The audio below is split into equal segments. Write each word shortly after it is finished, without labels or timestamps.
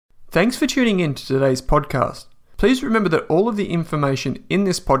Thanks for tuning in to today's podcast. Please remember that all of the information in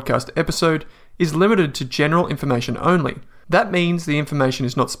this podcast episode is limited to general information only. That means the information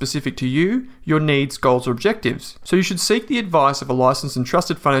is not specific to you, your needs, goals, or objectives, so you should seek the advice of a licensed and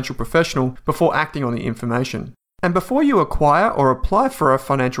trusted financial professional before acting on the information. And before you acquire or apply for a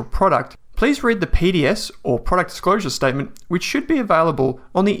financial product, please read the PDS or Product Disclosure Statement, which should be available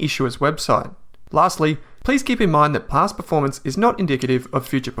on the issuer's website. Lastly, please keep in mind that past performance is not indicative of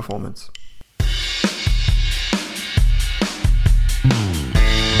future performance.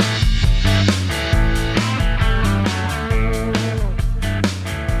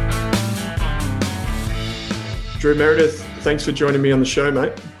 Drew Meredith, thanks for joining me on the show,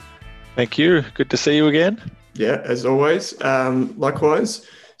 mate. Thank you. Good to see you again. Yeah, as always. Likewise.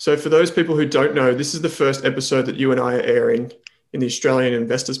 So for those people who don't know, this is the first episode that you and I are airing in the Australian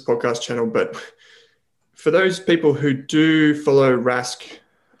Investors Podcast channel. But for those people who do follow Rask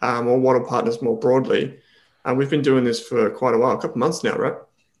or Wattle Partners more broadly, we've been doing this for quite a while, a couple of months now, right?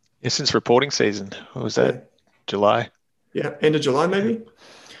 Yeah, since reporting season. What was that? Yeah. July? Yeah, end of July maybe?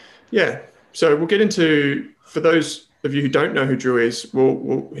 Yeah. So we'll get into, for those of you who don't know who Drew is,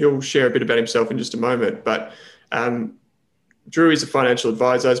 he'll share a bit about himself in just a moment. But Drew is a financial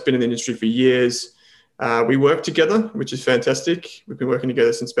advisor, has been in the industry for years. We work together, which is fantastic. We've been working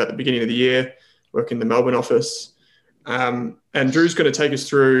together since about the beginning of the year, working in the Melbourne office. And Drew's going to take us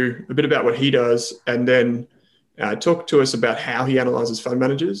through a bit about what he does and then talk to us about how he analyzes fund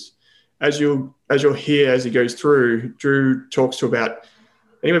managers. As you'll hear as he goes through, Drew talks to about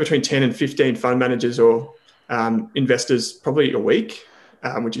anywhere between 10 and 15 fund managers or investors probably a week,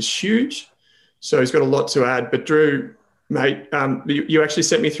 which is huge. So he's got a lot to add. But Drew, mate, you actually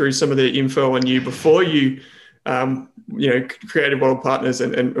sent me through some of the info on you before you, created Wattle Partners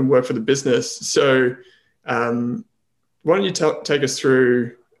and worked for the business. So why don't you take us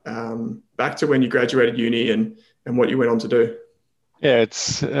through back to when you graduated uni and what you went on to do? Yeah,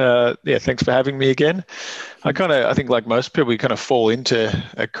 thanks for having me again. I think like most people, you kind of fall into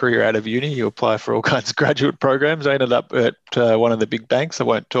a career out of uni. You apply for all kinds of graduate programs. I ended up at one of the big banks. I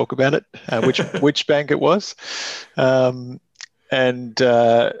won't talk about it, which bank it was. This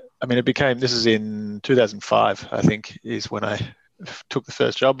is in 2005, I think, is when I took the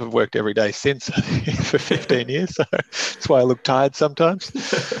first job. I've worked every day since for 15 years. So that's why I look tired sometimes.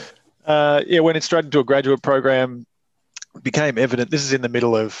 Went straight into a graduate program. Became evident. This is in the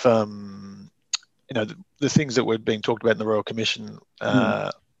middle of, the things that were being talked about in the Royal Commission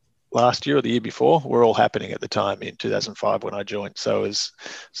last year or the year before were all happening at the time in 2005 when I joined. So it's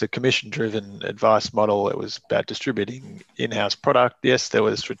a commission-driven advice model. It was about distributing in-house product. Yes, there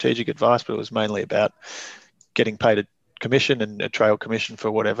was strategic advice, but it was mainly about getting paid a commission and a trail commission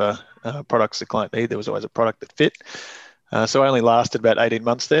for whatever products the client needed. There was always a product that fit. So I only lasted about 18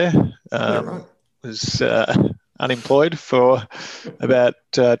 months there. Right. Was unemployed for about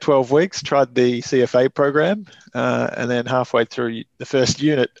 12 weeks, tried the CFA program, and then halfway through the first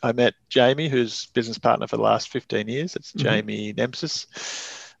unit, I met Jamie, who's business partner for the last 15 years. It's Jamie Nemesis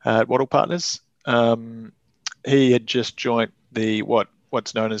at Wattle Partners. He had just joined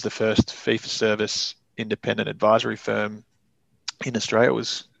what's known as the first fee-for-service independent advisory firm in Australia. It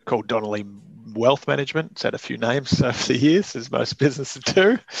was called Donnelly Wealth Management. It's had a few names over the years, as most businesses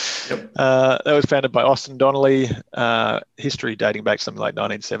do. Yep. That was founded by Austin Donnelly, history dating back to something like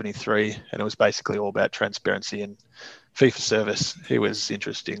 1973, and it was basically all about transparency and fee-for-service. He was,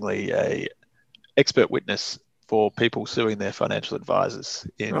 interestingly, a expert witness for people suing their financial advisors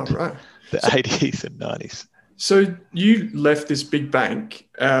in the 80s and 90s. So you left this big bank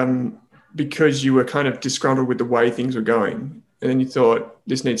because you were kind of disgruntled with the way things were going, and then you thought,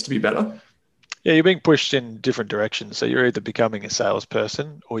 this needs to be better? Yeah, you're being pushed in different directions. So you're either becoming a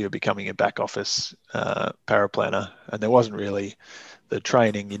salesperson or you're becoming a back office paraplanner. And there wasn't really the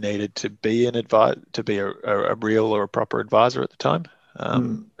training you needed to be a real or a proper advisor at the time.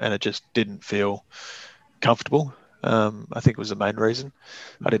 And it just didn't feel comfortable. I think it was the main reason.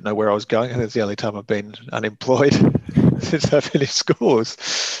 I didn't know where I was going. I think it's the only time I've been unemployed since I finished school.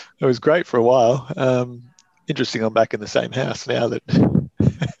 It was great for a while. Interesting, I'm back in the same house now that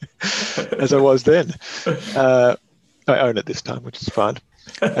as I was then. I own it this time, which is fine.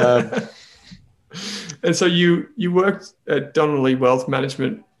 And so you worked at Donnelly Wealth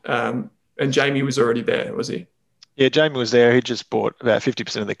Management, and Jamie was already there, was he? Yeah, Jamie was there. He just bought about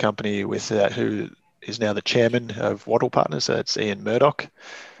 50% of the company with who is now the chairman of Wattle Partners. So it's Ian Murdoch.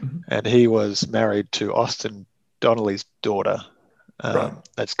 And he was married to Austin Donnelly's daughter.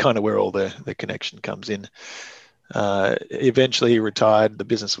 That's kind of where all the connection comes in. Eventually he retired, the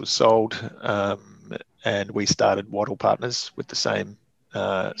business was sold, and we started Wattle Partners with the same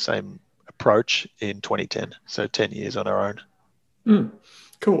same approach in 2010. So 10 years on our own.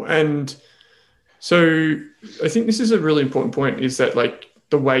 Cool. And so I think this is a really important point, is that like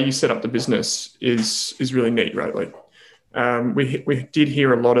the way you set up the business is really neat, right? Like we did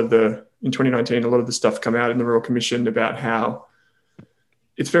hear a lot of in 2019, a lot of the stuff come out in the Royal Commission about how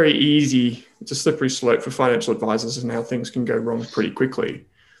it's very easy, it's a slippery slope for financial advisors and how things can go wrong pretty quickly.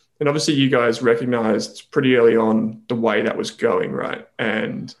 And obviously you guys recognized pretty early on the way that was going, right?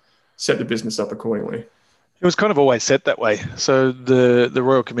 And set the business up accordingly. It was kind of always set that way. So the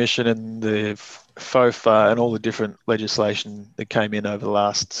Royal Commission and the FOFA and all the different legislation that came in over the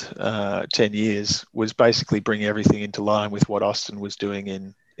last 10 years was basically bring everything into line with what Austin was doing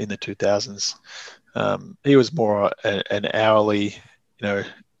in the 2000s. He was more an hourly,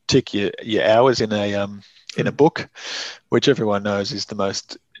 tick your hours in a book, which everyone knows is the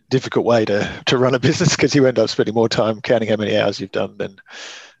most difficult way to run a business, because you end up spending more time counting how many hours you've done than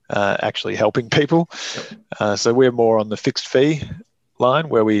actually helping people. Yep. So we're more on the fixed fee line,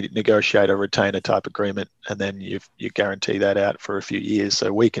 where we negotiate a retainer type agreement, and then you guarantee that out for a few years,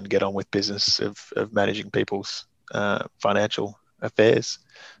 so we can get on with business of managing people's financial affairs.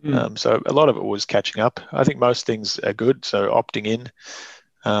 So a lot of it was catching up. I think most things are good. So opting in,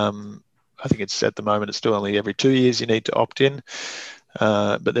 I think it's at the moment it's still only every 2 years you need to opt in.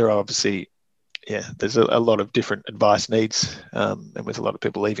 But there are obviously, there's a lot of different advice needs, and with a lot of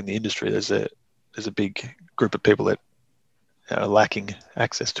people leaving the industry, there's a big group of people that are lacking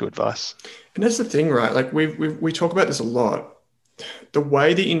access to advice. And that's the thing, right? Like we talk about this a lot. The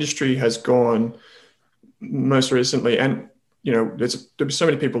way the industry has gone most recently, and there's so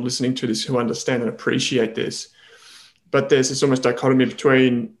many people listening to this who understand and appreciate this, but there's this almost dichotomy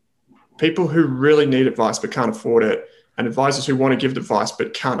between people who really need advice but can't afford it, and advisors who want to give advice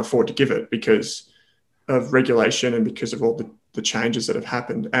but can't afford to give it because of regulation and because of all the changes that have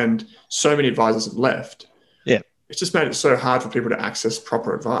happened. And so many advisors have left. Yeah. It's just made it so hard for people to access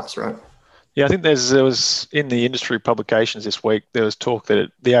proper advice, right? Yeah, I think there was in the industry publications this week, there was talk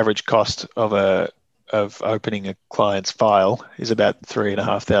that the average cost of opening a client's file is about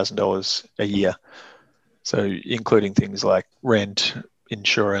 $3,500 a year. So including things like rent,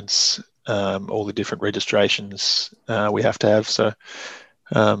 insurance, all the different registrations we have to have. So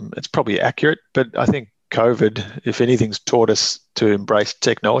it's probably accurate, but I think COVID, if anything's taught us to embrace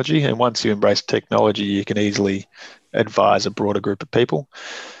technology. And once you embrace technology, you can easily advise a broader group of people.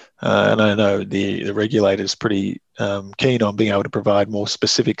 And I know the regulator's pretty keen on being able to provide more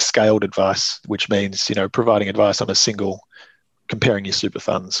specific scaled advice, which means, providing advice on comparing your super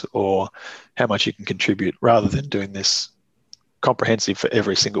funds or how much you can contribute, rather than doing this comprehensive for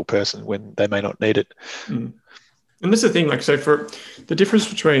every single person when they may not need it. And that's the thing, so for the difference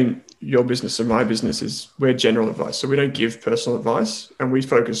between your business and my business is we're general advice. So we don't give personal advice, and we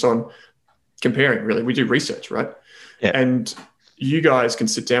focus on comparing, really. We do research, right? Yeah. And you guys can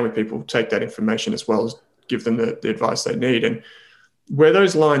sit down with people, take that information as well as give them the advice they need. And where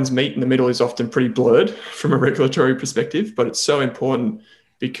those lines meet in the middle is often pretty blurred from a regulatory perspective, but it's so important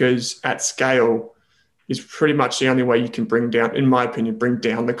because at scale is pretty much the only way you can bring down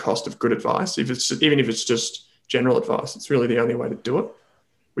the cost of good advice. Even if it's just general advice, it's really the only way to do it.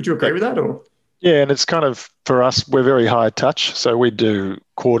 Would you agree with that? Or? Yeah, and it's kind of, for us, we're very high touch. So we do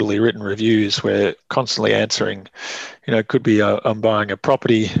quarterly written reviews. We're constantly answering, could be I'm buying a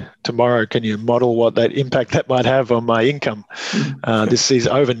property tomorrow. Can you model what that impact that might have on my income? This is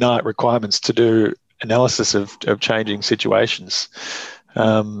overnight requirements to do analysis of changing situations.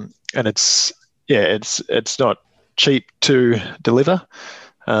 And it's not cheap to deliver,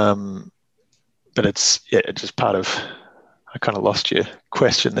 but it's just part of. I kind of lost your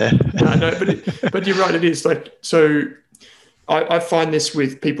question there. No, but you're right. It is so. I find this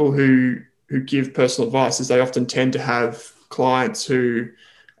with people who give personal advice, is they often tend to have clients who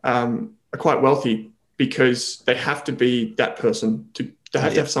are quite wealthy because they have to be that person they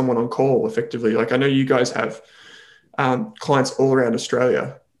have to have someone on call effectively. I know you guys have clients all around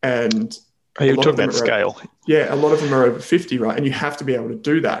Australia, and you're talking about scale. A lot of them are over 50, right? And you have to be able to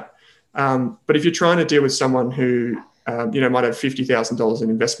do that. But if you're trying to deal with someone who might have $50,000 in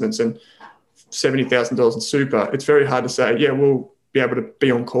investments and $70,000 in super, it's very hard to say, we'll be able to be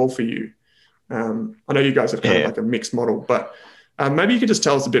on call for you. I know you guys have kind of like a mixed model, but maybe you could just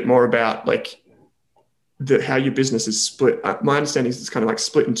tell us a bit more about how your business is split. My understanding is it's kind of like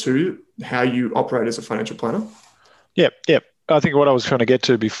split in two, how you operate as a financial planner. Yep. I think what I was trying to get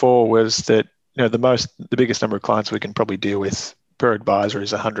to before was that, the biggest number of clients we can probably deal with per advisor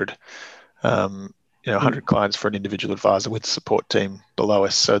is 100. 100 clients for an individual advisor with a support team below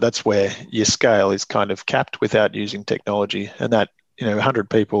us. So that's where your scale is kind of capped without using technology. And that 100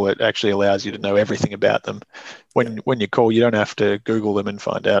 people, it actually allows you to know everything about them. When you call, you don't have to Google them and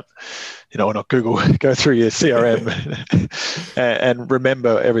find out, or not Google, go through your CRM and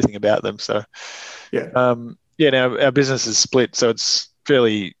remember everything about them. So, now our business is split, so it's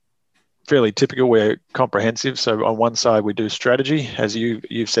fairly typical. We're comprehensive. So on one side, we do strategy, as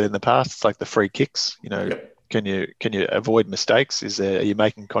you've said in the past. It's like the free kicks. Can you avoid mistakes? Are you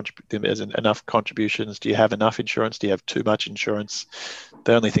making enough contributions? Do you have enough insurance? Do you have too much insurance?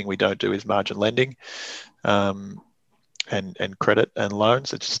 The only thing we don't do is margin lending, and credit and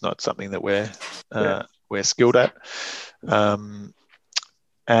loans. It's just not something that we're skilled at.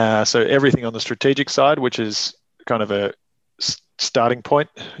 So everything on the strategic side, which is kind of a starting point,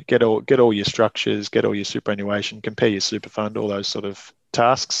 get all your structures, get all your superannuation, compare your super fund, all those sort of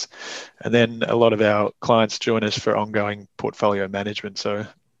tasks. And then a lot of our clients join us for ongoing portfolio management. So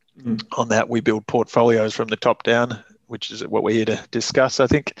on that, we build portfolios from the top down, which is what we're here to discuss, I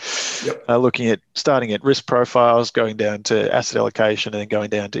think. Looking at starting at risk profiles, going down to asset allocation, and then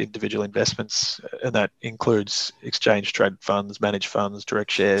going down to individual investments. And that includes exchange trade funds, managed funds, direct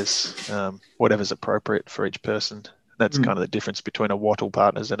shares, whatever's appropriate for each person. That's kind of the difference between a Wattle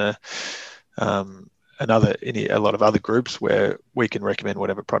Partners and a lot of other groups, where we can recommend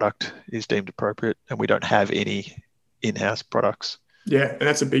whatever product is deemed appropriate, and we don't have any in-house products. Yeah, and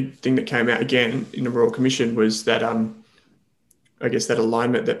that's a big thing that came out again in the Royal Commission, was that I guess that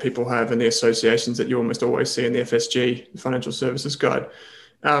alignment that people have and the associations that you almost always see in the FSG, the Financial Services Guide.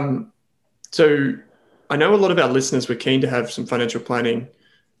 So I know a lot of our listeners were keen to have some financial planning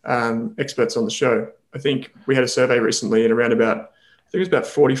experts on the show. I think we had a survey recently, and around about, I think it was about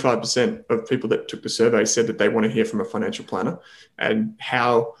 45% of people that took the survey said that they want to hear from a financial planner, and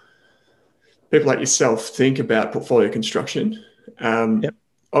how people like yourself think about portfolio construction.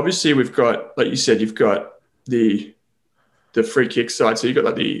 Obviously, we've got, like you said, you've got the free kick side. So you've got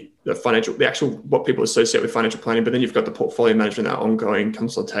like the financial, the actual, what people associate with financial planning, but then you've got the portfolio management, that ongoing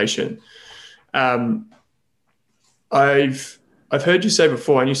consultation. I've heard you say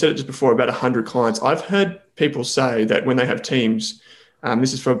before, and you said it just before, about 100 clients. I've heard people say that when they have teams,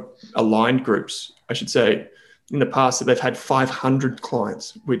 this is for aligned groups, I should say, in the past, that they've had 500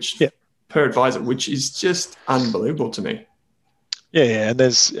 clients, which per advisor, which is just unbelievable to me. Yeah,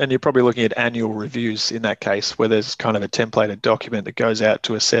 and you're probably looking at annual reviews in that case, where there's kind of a templated document that goes out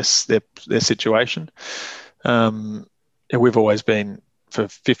to assess their situation. And we've always been, for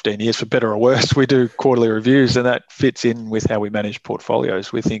 15 years, for better or worse, we do quarterly reviews, and that fits in with how we manage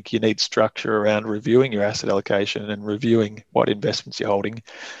portfolios. We think you need structure around reviewing your asset allocation and reviewing what investments you're holding.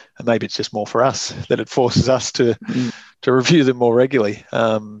 And maybe it's just more for us that it forces us to review them more regularly.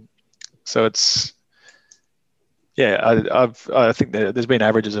 So it's, I think there's been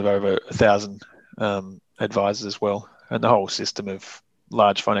averages of over 1,000 advisors as well. And the whole system of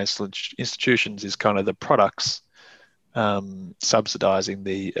large financial institutions is kind of the products subsidizing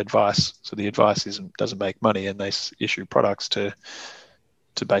the advice. So the advice doesn't make money, and they issue products to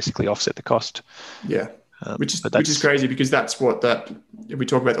basically offset the cost. Yeah, which is crazy, because that's if we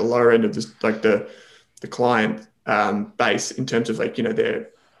talk about the lower end of this, like the client base, in terms of their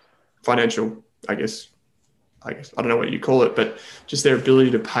financial, I guess I don't know what you call it, but just their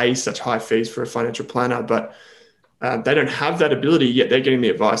ability to pay such high fees for a financial planner. But they don't have that ability, yet they're getting the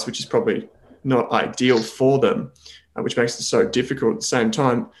advice, which is probably not ideal for them, which makes it so difficult at the same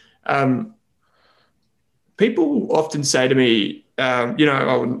time. People often say to me,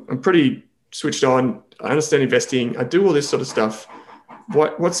 I'm pretty switched on, I understand investing, I do all this sort of stuff.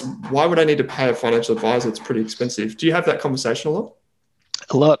 Why would I need to pay a financial advisor? It's pretty expensive. Do you have that conversation a lot?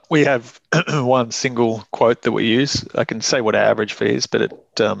 A lot. We have one single quote that we use. I can say what our average fee is, but it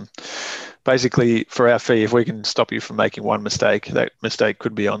basically, for our fee, if we can stop you from making one mistake, that mistake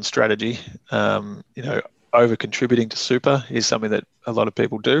could be on strategy. Over contributing to super is something that a lot of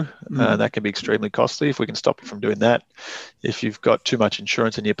people do. That can be extremely costly. If we can stop you from doing that, if you've got too much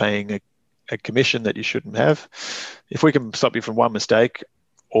insurance and you're paying a commission that you shouldn't have, if we can stop you from one mistake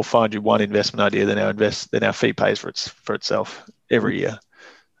or find you one investment idea, then our fee pays for itself every year.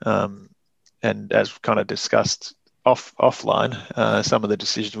 And as kind of discussed offline, some of the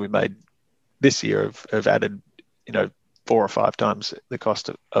decisions we made this year have added, 4 or 5 times the cost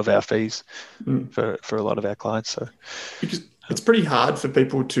of our fees for a lot of our clients. So, because it's pretty hard for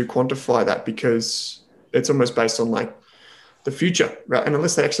people to quantify that, because it's almost based on the future, right? And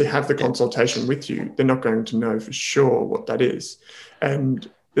unless they actually have the consultation with you, they're not going to know for sure what that is. And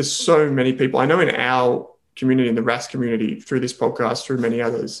there's so many people I know in our community, in the RAS community, through this podcast, through many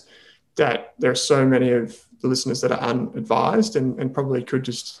others, that there are so many of the listeners that are unadvised and probably could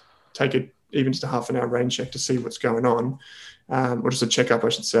just take it even just a half an hour rain check to see what's going on. or just a checkup, I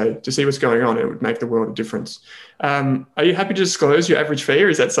should say, to see what's going on. It would make the world of difference. Are you happy to disclose your average fee, or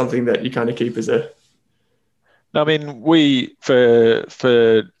is that something that you kind of keep as a... I mean, we for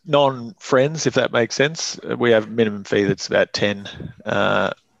non-friends, if that makes sense, we have a minimum fee that's about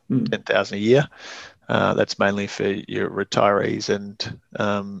 10,000 a year. That's mainly for your retirees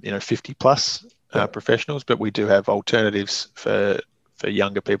and 50 plus professionals, but we do have alternatives for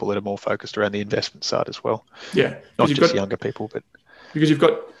younger people that are more focused around the investment side as well. Yeah, not just younger people, but because you've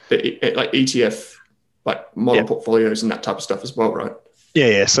got like ETF, like model portfolios and that type of stuff as well, right?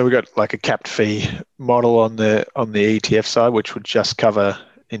 Yeah. So we've got like a capped fee model on the ETF side, which would just cover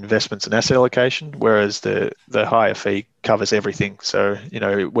investments and asset allocation, whereas the higher fee covers everything. So,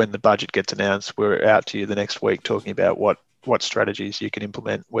 when the budget gets announced, we're out to you the next week talking about what strategies you can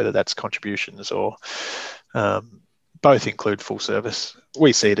implement, whether that's contributions or both include full service.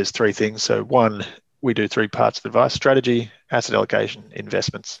 We see it as three things. So one, we do three parts of advice: strategy, asset allocation,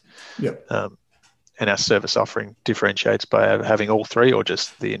 investments. Yep. And our service offering differentiates by having all three or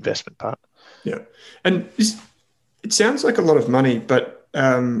just the investment part. Yeah. And it sounds like a lot of money, but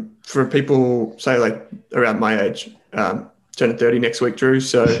for people, say, like around my age, turning 30 next week, Drew,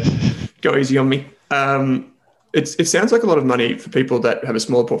 so go easy on me. It sounds like a lot of money for people that have a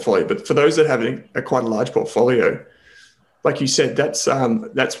smaller portfolio, but for those that have quite a large portfolio, like you said, that's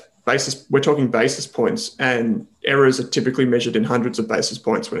basis. We're talking basis points, and errors are typically measured in hundreds of basis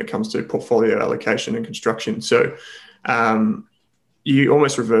points when it comes to portfolio allocation and construction. So you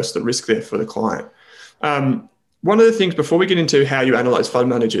almost reverse the risk there for the client. One of the things before we get into how you analyze fund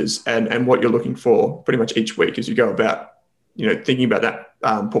managers and what you're looking for pretty much each week as you go about, thinking about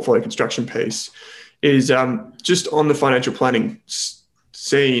that portfolio construction piece, is just on the financial planning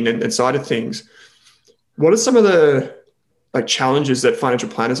scene and side of things. What are some of the challenges that financial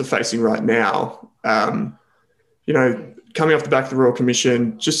planners are facing right now? Coming off the back of the Royal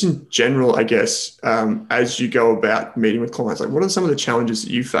Commission, just in general, I guess, as you go about meeting with clients, what are some of the challenges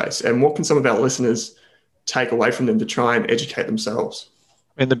that you face, and what can some of our listeners take away from them to try and educate themselves?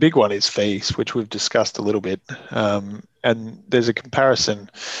 And the big one is fees, which we've discussed a little bit. And there's a comparison,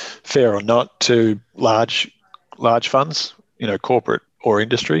 fair or not, to large funds, corporate or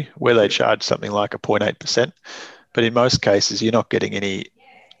industry, where they charge something like 0.8%. But in most cases, you're not getting any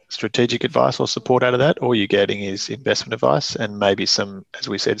strategic advice or support out of that. All you're getting is investment advice and maybe some, as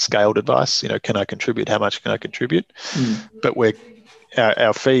we said, scaled advice. Can I contribute? How much can I contribute? But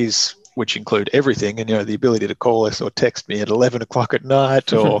our fees, which include everything, and the ability to call us or text me at 11 o'clock at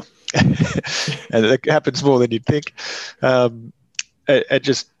night, or and it happens more than you'd think. It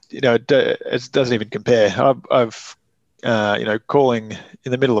just it doesn't even compare. I've calling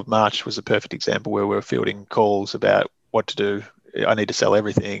in the middle of March was a perfect example where we were fielding calls about what to do. I need to sell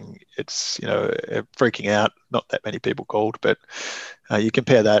everything. It's freaking out. Not that many people called, but you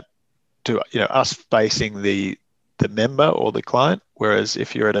compare that to us facing the member or the client. Whereas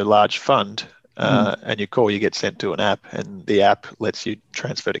if you're at a large fund and you call, you get sent to an app, and the app lets you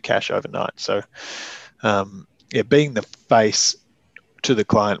transfer to cash overnight. So being the face to the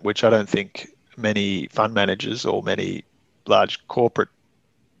client, which I don't think many fund managers or many large corporate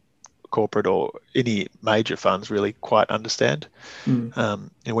or any major funds really quite understand. And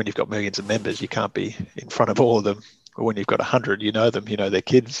when you've got millions of members, you can't be in front of all of them. But when you've got 100, you know them, their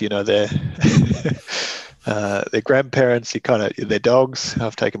kids, their their grandparents, their dogs.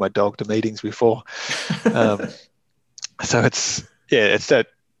 I've taken my dog to meetings before. So it's that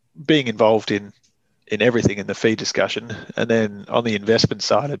being involved in everything in the fee discussion. And then on the investment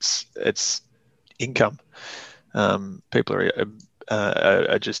side, it's income. People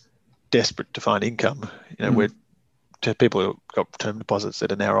are just desperate to find income. We're to people who've got term deposits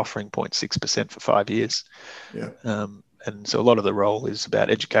that are now offering 0.6% for 5 years. Yeah. And so a lot of the role is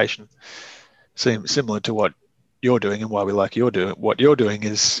about education, similar to what you're doing, and why we like what you're doing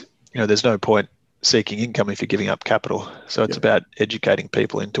is, there's no point seeking income if you're giving up capital. So it's about educating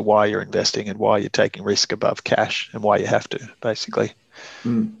people into why you're investing and why you're taking risk above cash and why you have to, basically.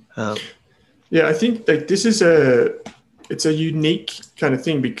 I think this is it's a unique kind of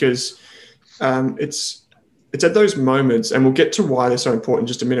thing because it's at those moments, and we'll get to why they're so important in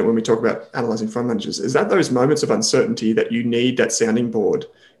just a minute when we talk about analyzing fund managers, is at those moments of uncertainty that you need that sounding board.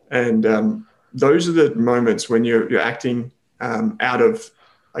 And those are the moments when you're acting out of,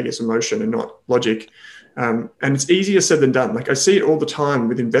 I guess, emotion and not logic. And it's easier said than done. I see it all the time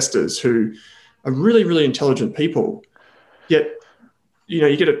with investors who are really, really intelligent people, yet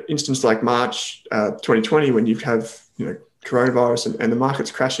you get an instance like March 2020 when you have coronavirus and the market's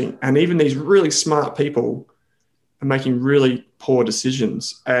crashing, and even these really smart people are making really poor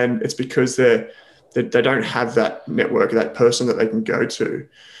decisions, and it's because they're They don't have that network, that person that they can go to.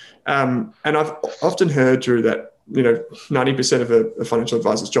 And I've often heard, Drew, that 90% of a financial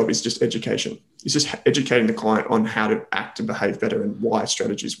advisor's job is just education. It's just educating the client on how to act and behave better and why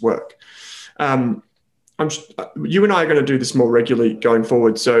strategies work. You and I are going to do this more regularly going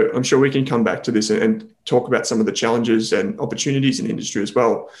forward, so I'm sure we can come back to this and talk about some of the challenges and opportunities in the industry as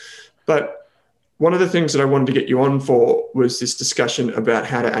well. But one of the things that I wanted to get you on for was this discussion about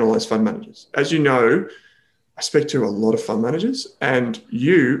how to analyze fund managers. As you know, I speak to a lot of fund managers, and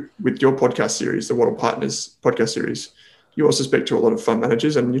you, with your podcast series, the Waddle Partners podcast series, you also speak to a lot of fund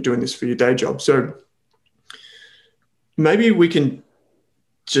managers, and you're doing this for your day job. So maybe we can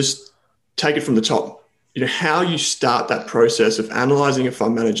just take it from the top. How you start that process of analyzing a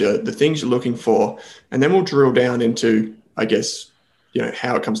fund manager, the things you're looking for, and then we'll drill down into, I guess,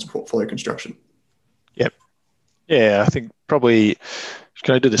 how it comes to portfolio construction. Yep. Yeah, I think probably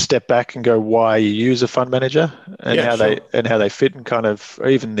can I do the step back and go why you use a fund manager and how they fit, and kind of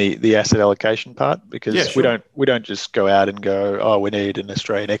even the asset allocation part, because we don't just go out and go, oh, we need an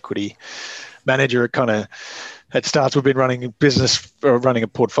Australian equity manager. It starts, we've been running a business or running a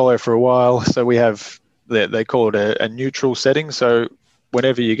portfolio for a while, so we have they call it a neutral setting. So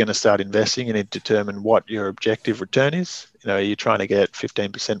whenever you're going to start investing, you need to determine what your objective return is. Are you trying to get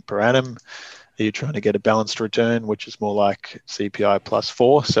 15% per annum? Are you trying to get a balanced return, which is more like CPI plus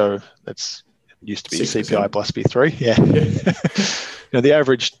 4? So that's used to be 6%. CPI plus B3. Yeah. The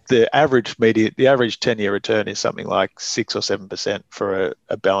average 10-year return is something like 6 or 7% for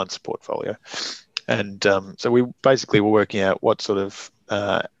a balanced portfolio. And so we basically were working out what sort of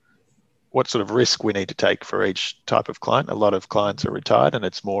risk we need to take for each type of client. A lot of clients are retired, and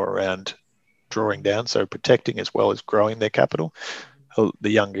it's more around drawing down, so protecting as well as growing their capital. The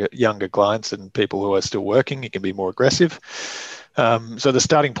younger clients and people who are still working, it can be more aggressive. So the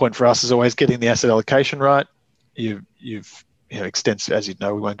starting point for us is always getting the asset allocation right. You've extensive, as you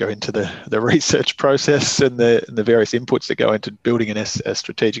know, we won't go into the research process and the various inputs that go into building a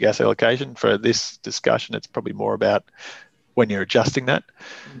strategic asset allocation. For this discussion, it's probably more about when you're adjusting that.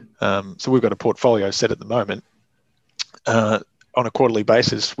 So we've got a portfolio set at the moment. On a quarterly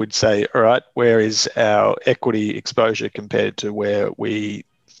basis, we'd say, all right, where is our equity exposure compared to where we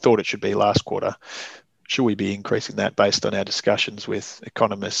thought it should be last quarter? Should we be increasing that based on our discussions with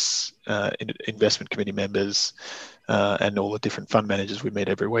economists, investment committee members, and all the different fund managers we meet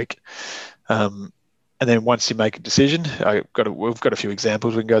every week? And then once you make a decision, we've got a few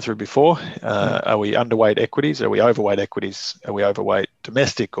examples we can go through before. Are we underweight equities? Are we overweight equities? Are we overweight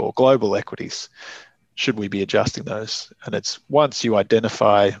domestic or global equities? Should we be adjusting those? And it's once you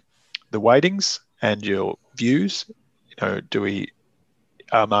identify the weightings and your views, are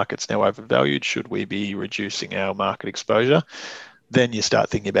markets now overvalued? Should we be reducing our market exposure? Then you start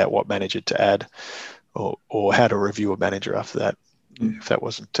thinking about what manager to add or how to review a manager after that, if that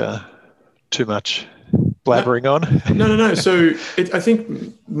wasn't too much blabbering on. No. So I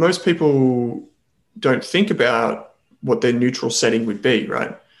think most people don't think about what their neutral setting would be,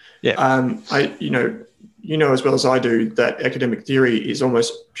 right? Yeah. As well as I do that academic theory is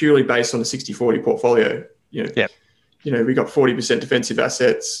almost purely based on a 60-40 portfolio. We got 40% defensive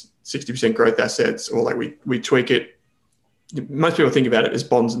assets, 60% growth assets, or like we tweak it. Most people think about it as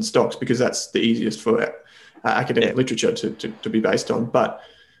bonds and stocks because that's the easiest for academic literature to be based on. But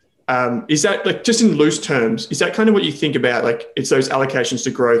is that, like, just in loose terms, is that kind of what you think about? Like, it's those allocations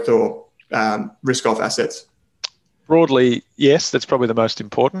to growth or risk off assets? Broadly, yes, that's probably the most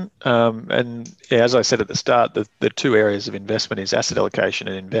important. And as I said at the start, the two areas of investment is asset allocation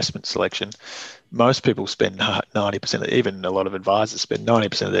and investment selection. Most people spend 90%, even a lot of advisors spend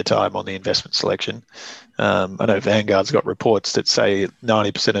 90% of their time on the investment selection. I know Vanguard's got reports that say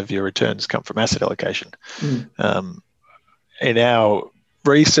 90% of your returns come from asset allocation. In our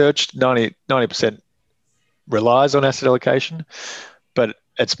research, 90% relies on asset allocation, but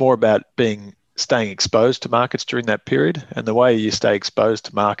it's more about staying exposed to markets during that period. And the way you stay exposed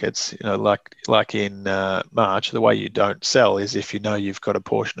to markets, like in March, the way you don't sell is if you've got a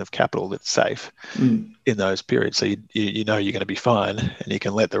portion of capital that's safe in those periods. So you're going to be fine, and you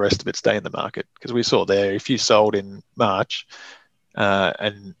can let the rest of it stay in the market. Because we saw there, if you sold in March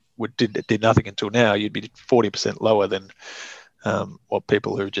and did nothing until now, you'd be 40% lower than what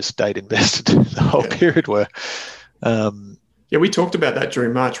people who just stayed invested the whole period were. Yeah, we talked about that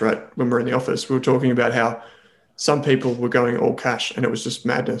during March, right? When we were in the office, we were talking about how some people were going all cash, and it was just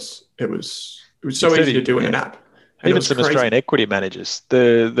madness. It was so easy to do in an app. And even some Australian equity managers,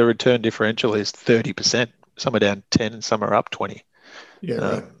 the return differential is 30%. Some are down 10, and some are up 20. Yeah,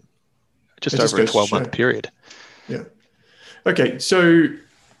 right. Just over a 12-month period. Yeah. Okay, so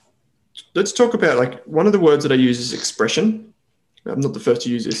let's talk about, like, one of the words that I use is expression. I'm not the first to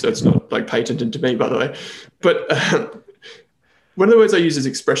use this, so it's not like patented to me, by the way. But one of the words I use is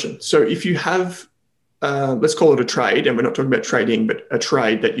expression. So if you have, let's call it a trade, and we're not talking about trading, but a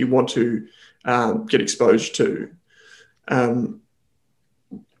trade that you want to get exposed to,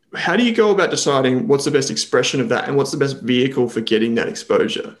 how do you go about deciding what's the best expression of that and what's the best vehicle for getting that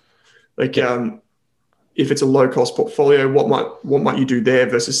exposure? Like, if it's a low-cost portfolio, what might you do there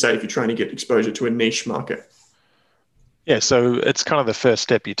versus, say, if you're trying to get exposure to a niche market? Yeah, so it's kind of the first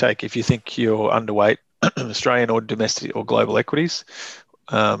step you take. If you think you're underweight Australian or domestic or global equities,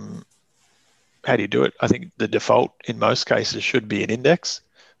 how do you do it? I think the default in most cases should be an index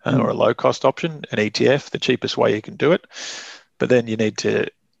or a low-cost option, an ETF, the cheapest way you can do it. But then you need to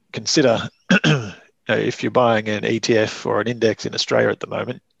consider if you're buying an ETF or an index in Australia at the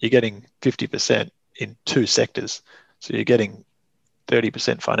moment, you're getting 50% in two sectors. So you're getting 30%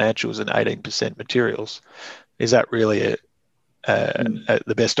 financials and 18% materials. Is that really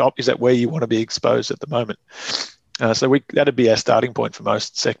the best op? Is that where you want to be exposed at the moment? So that'd be our starting point for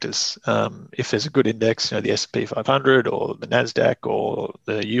most sectors. If there's a good index, the S&P 500 or the NASDAQ or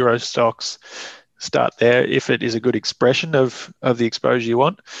the Euro stocks, start there. If it is a good expression of the exposure you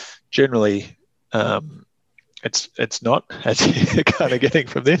want, generally it's not, as you're kind of getting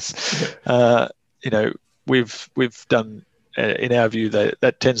from this. We've done, in our view,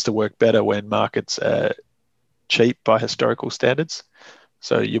 that tends to work better when markets are cheap by historical standards.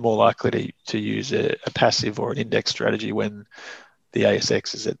 So you're more likely to use a passive or an index strategy when the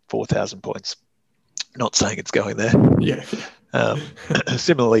ASX is at 4,000 points. Not saying it's going there. Yeah.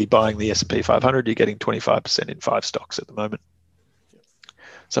 Similarly, buying the S&P 500, you're getting 25% in 5 stocks at the moment.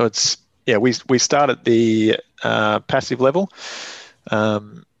 So we start at the passive level,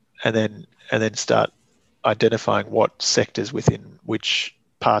 and then start identifying what sectors within which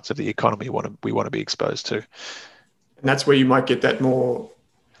parts of the economy we want to be exposed to. And that's where you might get that more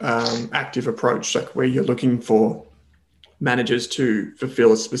active approach, like where you're looking for managers to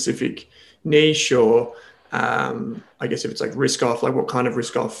fulfill a specific niche, or I guess if it's like risk off, like what kind of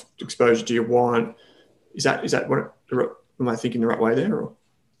risk off exposure do you want? Is that what, am I thinking the right way there? Or?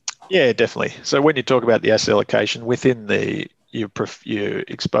 Yeah, definitely. So when you talk about the asset allocation within your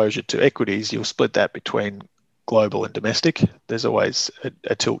exposure to equities, you'll split that between global and domestic. There's always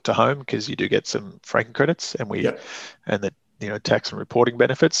a tilt to home because you do get some franking credits and the tax and reporting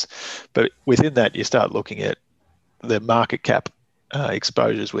benefits. But within that, you start looking at the market cap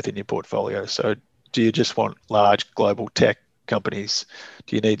exposures within your portfolio. So do you just want large global tech companies?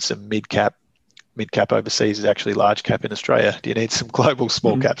 Do you need some mid cap overseas is actually large cap in Australia? Do you need some global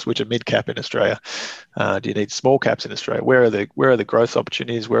small caps, which are mid cap in Australia? Do you need small caps in Australia? Where are the growth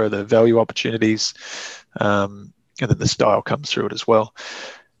opportunities? Where are the value opportunities? And then the style comes through it as well.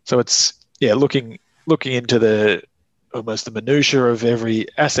 So it's looking into almost the minutiae of every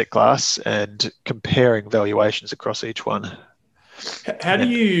asset class and comparing valuations across each one. How do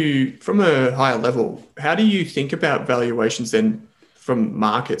you, from a higher level, how do you think about valuations then from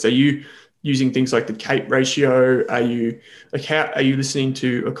markets? Are you using things like the CAPE ratio? Are you listening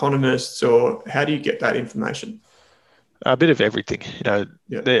to economists, or how do you get that information? A bit of everything.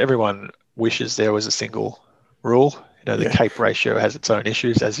 Everyone wishes there was a single rule. The CAPE ratio has its own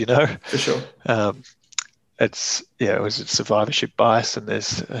issues, as you know. For sure. It was a survivorship bias, and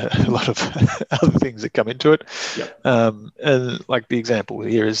there's a lot of other things that come into it. Yep. And like the example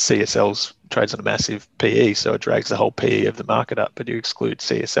here is CSL's trades on a massive PE, so it drags the whole PE of the market up, but you exclude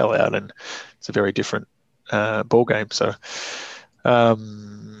CSL out, and it's a very different ball game. So,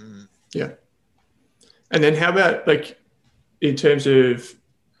 yeah. And then how about in terms of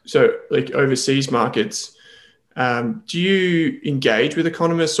overseas markets? Do you engage with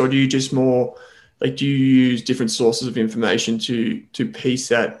economists, or do you just more do you use different sources of information to piece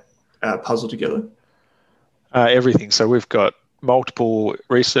that puzzle together? Everything. So we've got multiple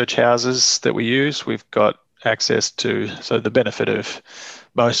research houses that we use. We've got access to, so the benefit of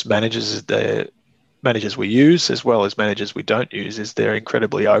most managers is the managers we use as well as managers we don't use is they're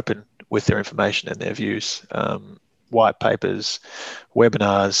incredibly open with their information and their views. White papers,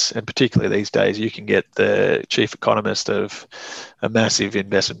 webinars, and particularly these days, you can get the chief economist of a massive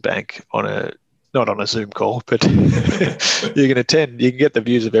investment bank not on a Zoom call, but you can get the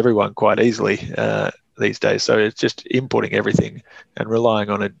views of everyone quite easily these days. So it's just inputting everything and relying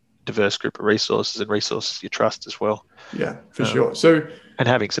on a diverse group of resources and resources you trust as well. Yeah, for sure. So, and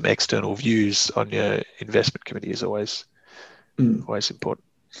having some external views on your investment committee is always important.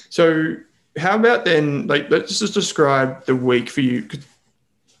 So how about then, let's just describe the week for you, because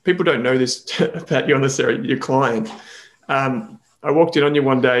people don't know this about you unless they're your client. I walked in on you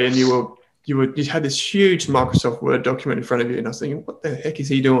one day and you had this huge Microsoft Word document in front of you, and I was thinking, what the heck is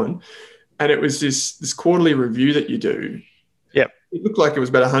he doing? And it was this quarterly review that you do. Yep. It looked like it was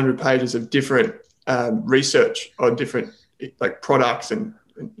about 100 pages of different research on different like products and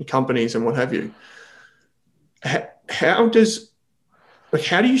companies and what have you. How do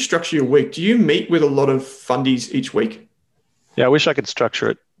you structure your week? Do you meet with a lot of fundies each week? Yeah, I wish I could structure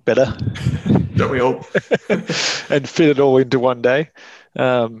it better. Don't we all? And fit it all into one day.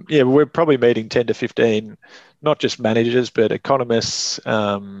 We're probably meeting 10 to 15, not just managers, but economists,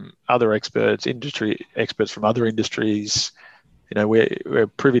 other experts, industry experts from other industries. We're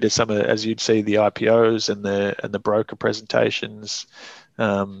privy to some of, as you'd see, the IPOs and the broker presentations.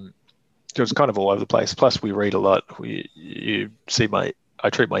 So it's kind of all over the place. Plus, we read a lot. I treat my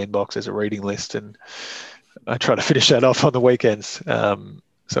inbox as a reading list, and I try to finish that off on the weekends.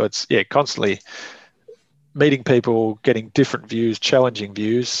 So it's constantly meeting people, getting different views, challenging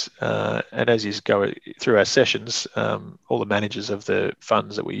views, and as you go through our sessions, all the managers of the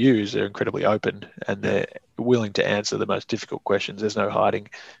funds that we use are incredibly open, and they're willing to answer the most difficult questions. There's no hiding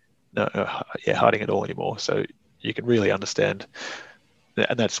at all anymore. So you can really understand,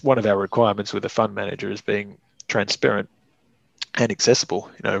 and that's one of our requirements with a fund manager, is being transparent and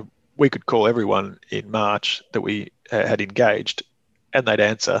accessible. We could call everyone in March that we had engaged, and they'd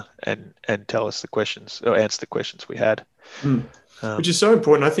answer and tell us the questions, or answer the questions we had. Which is so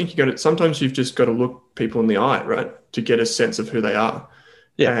important. I think sometimes you've just got to look people in the eye, right, to get a sense of who they are.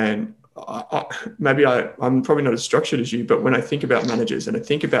 Yeah. And I'm probably not as structured as you, but when I think about managers and I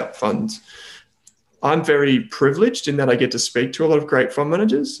think about funds, I'm very privileged in that I get to speak to a lot of great fund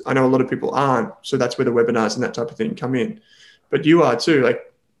managers. I know a lot of people aren't, so that's where the webinars and that type of thing come in. But you are too,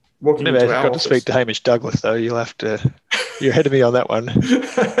 like walking into our office. To speak to Hamish Douglas, though. You're ahead of me on that one.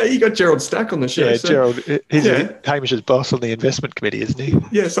 You got Gerald Stack on the show. Yeah, so, Gerald. He's Hamish's boss on the investment committee, isn't he?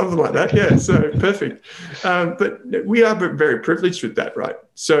 Yeah, something like that. Yeah, so perfect. But we are very privileged with that, right?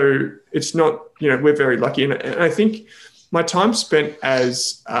 So it's not, we're very lucky. And I think my time spent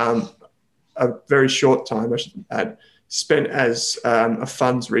as a very short time, I should add, spent as a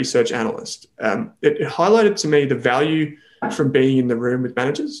funds research analyst. It highlighted to me the value from being in the room with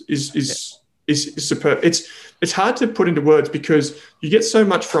managers is superb. It's hard to put into words because you get so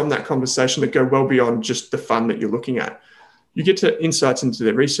much from that conversation that go well beyond just the fund that you're looking at. You get to insights into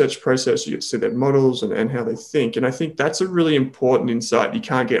their research process, you get to see their models and how they think. And I think that's a really important insight you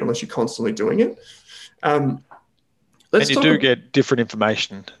can't get unless you're constantly doing it. And you do get different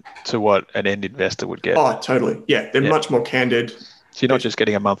information to what an end investor would get. Oh, totally. Yeah, they're much more candid. So you're not just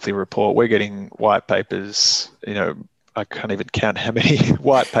getting a monthly report. We're getting white papers. I can't even count how many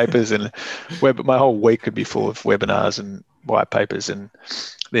white papers, and my whole week could be full of webinars and white papers, and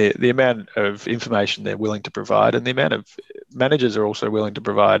the amount of information they're willing to provide, and the amount of managers are also willing to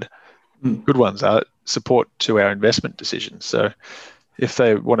provide good ones, are support to our investment decisions. So if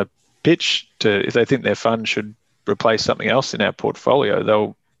they want to pitch if they think their fund should replace something else in our portfolio,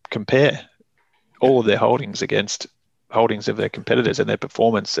 they'll compare all of their holdings against holdings of their competitors and their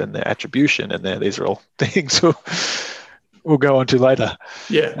performance and their attribution, and these are all things we'll go on to later.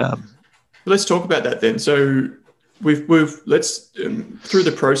 Yeah. Let's talk about that then. So let's through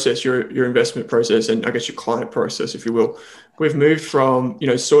the process, your investment process, and I guess your client process, if you will, we've moved from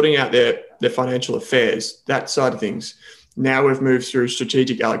sorting out their financial affairs, that side of things. Now we've moved through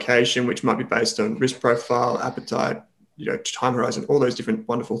strategic allocation, which might be based on risk profile, appetite, time horizon, all those different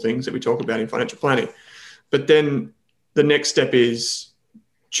wonderful things that we talk about in financial planning. But then the next step is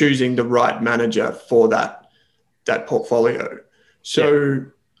choosing the right manager for that portfolio. So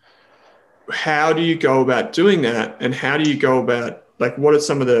how do you go about doing that? And how do you go about, what are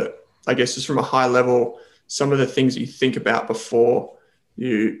some of the, I guess just from a high level, some of the things that you think about before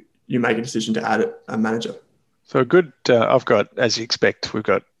you make a decision to add a manager? So I've got, as you expect, we've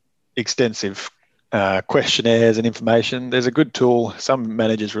got extensive questionnaires and information. There's a good tool. Some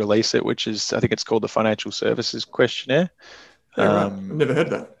managers release it, which is, I think it's called the Financial Services Questionnaire. Yeah, right. I've never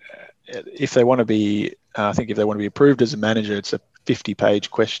heard that. If they want to be approved as a manager, it's a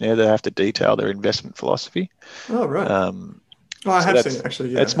 50-page questionnaire. They have to detail their investment philosophy. Oh, right. I have seen it, actually.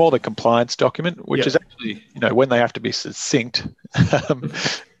 Yeah. It's more the compliance document, which is actually, when they have to be succinct,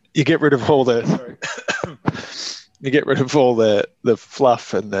 you get rid of all the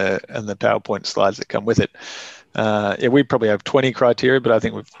fluff and the PowerPoint slides that come with it. We probably have 20 criteria, but I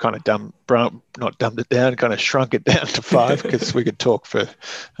think we've kind of not dumbed it down, kind of shrunk it down to 5 because we could talk for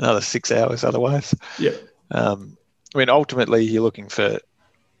another 6 hours otherwise. Yeah. Ultimately, you're looking for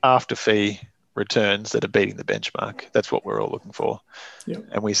after fee returns that are beating the benchmark. That's what we're all looking for. Yeah.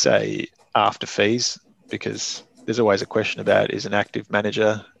 And we say after fees because there's always a question about, is an active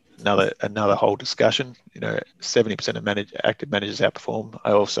manager another whole discussion. 70% of active managers outperform.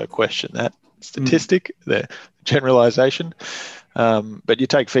 I also question that statistic, the generalization. But you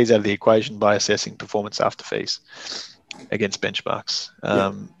take fees out of the equation by assessing performance after fees against benchmarks.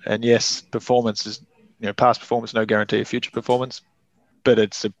 And yes, performance is, past performance, no guarantee of future performance, but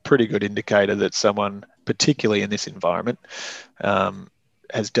it's a pretty good indicator that someone, particularly in this environment,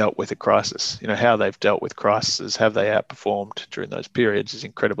 has dealt with a crisis. How they've dealt with crises, have they outperformed during those periods, is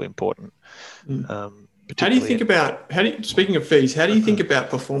incredibly important. How do you think about, speaking of fees, how do you think about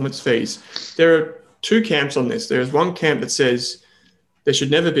performance fees? There are two camps on this. There's one camp that says there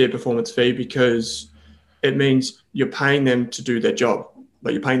should never be a performance fee because it means you're paying them to do their job,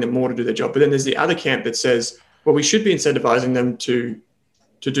 like you're paying them more to do their job. But then there's the other camp that says, well, we should be incentivizing them to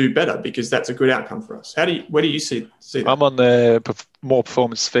do better because that's a good outcome for us. Where do you see that? I'm on the more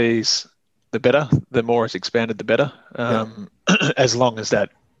performance fees, the better. The more it's expanded, the better. As long as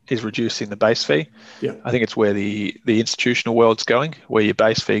that is reducing the base fee. Yeah. I think it's where the institutional world's going, where your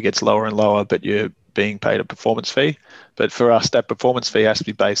base fee gets lower and lower, but you're being paid a performance fee. But for us, that performance fee has to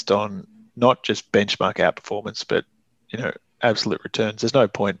be based on not just benchmark outperformance, but absolute returns. There's no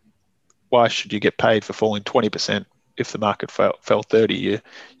point. Why should you get paid for falling 20%? If the market fell 30,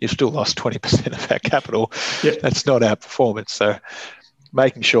 you've still lost 20% of that capital. Yep. That's not our performance. So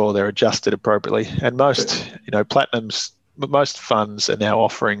making sure they're adjusted appropriately. And most funds are now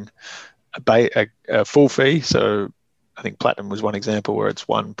offering a full fee. So I think Platinum was one example where it's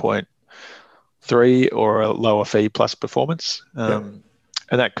 1.3 or a lower fee plus performance. And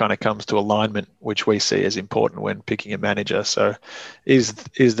that kind of comes to alignment, which we see as important when picking a manager. So is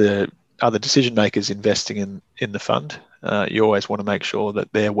the other decision makers investing in the fund? You always want to make sure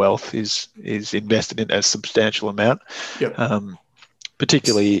that their wealth is invested in a substantial amount,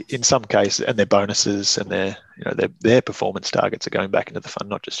 particularly in some cases, and their bonuses and their performance targets are going back into the fund,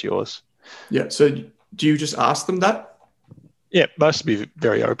 not just yours. Yeah. So do you just ask them that? Yeah, most will be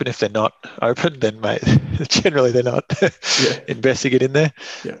very open. If they're not open, then generally they're not investing it in there.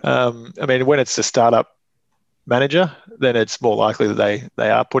 Yeah. When it's a startup manager, then it's more likely that they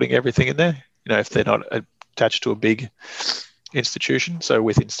are putting everything in there, if they're not attached to a big institution. So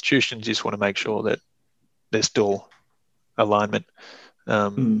with institutions, you just want to make sure that there's still alignment.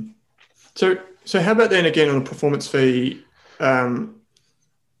 So how about then again on a performance fee? I'm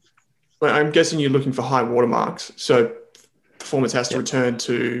guessing you're looking for high watermarks. So performance has to return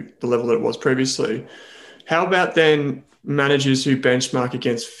to the level that it was previously. How about then managers who benchmark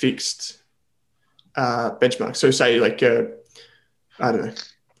against fixed benchmarks? So say like like a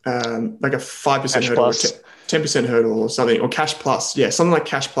 5% Cash hurdle plus. or 10% hurdle or something, or cash plus. Yeah, something like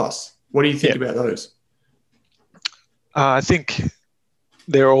cash plus. What do you think about those? I think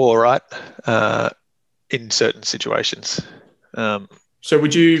they're all right in certain situations. So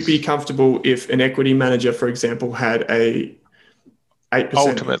would you be comfortable if an equity manager, for example, had a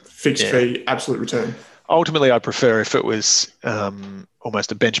 8% fixed fee absolute return? Ultimately, I prefer if it was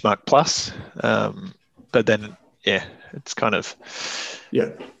almost a benchmark plus. But then, it's kind of... Yeah.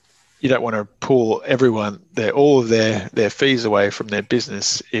 You don't want to pull all of their fees away from their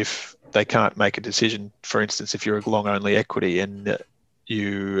business if they can't make a decision. For instance, if you're a long-only equity and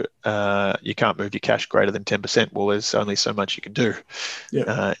you can't move your cash greater than 10%, well, there's only so much you can do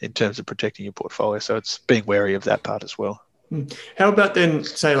in terms of protecting your portfolio. So it's being wary of that part as well. How about then,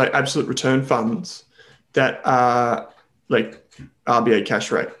 say, like absolute return funds that are like RBA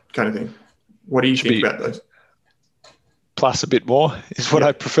cash rate kind of thing? What do you think about those? Plus a bit more is what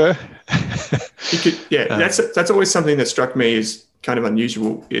I prefer. That's always something that struck me as kind of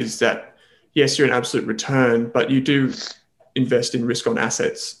unusual, is that, yes, you're an absolute return, but you do invest in risk on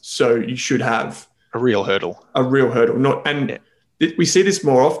assets. So you should have a real hurdle. We see this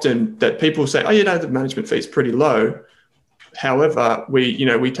more often, that people say, oh, the management fee is pretty low. However,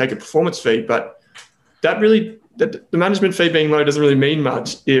 we take a performance fee, but the management fee being low doesn't really mean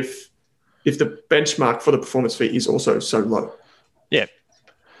much if the benchmark for the performance fee is also so low. Yeah.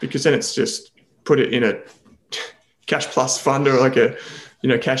 Because then it's just put it in a cash plus fund or like a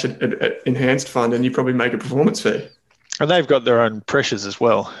cash enhanced fund, and you probably make a performance fee. And they've got their own pressures as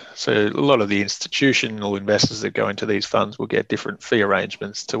well. So a lot of the institutional investors that go into these funds will get different fee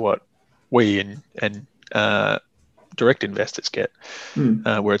arrangements to what we and direct investors get,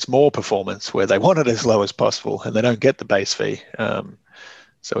 where it's more performance, where they want it as low as possible and they don't get the base fee.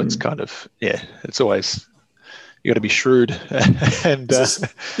 So it's kind of, it's always, you got to be shrewd. And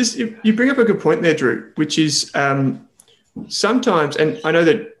you bring up a good point there, Drew, which is sometimes, and I know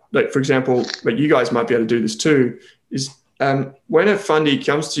that, like, for example, like you guys might be able to do this too, is when a fundie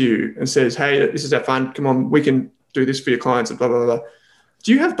comes to you and says, hey, this is our fund, come on, we can do this for your clients and blah, blah, blah,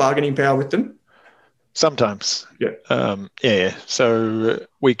 do you have bargaining power with them? Sometimes. Yeah. Yeah. So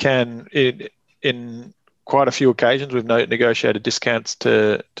we can, in quite a few occasions, we've negotiated discounts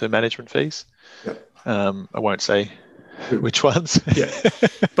to management fees. Yep. I won't say which ones. Yeah.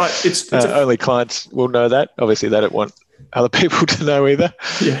 But it's only clients will know that. Obviously, they don't want other people to know either.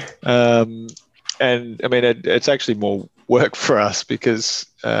 Yeah. And I mean, it's actually more work for us because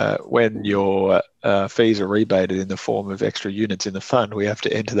when your fees are rebated in the form of extra units in the fund, we have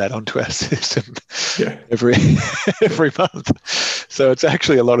to enter that onto our system every month. So it's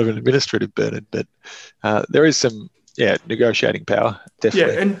actually a lot of an administrative burden, but there is some negotiating power,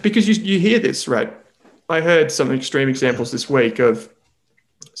 definitely. Yeah, and because you hear this, right? I heard some extreme examples this week of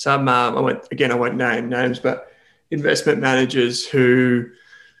some I won't name names, but investment managers who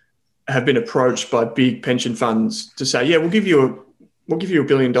have been approached by big pension funds to say, yeah, we'll give you $1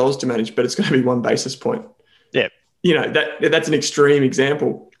 billion to manage, but it's going to be 1 basis point. Yeah. That's an extreme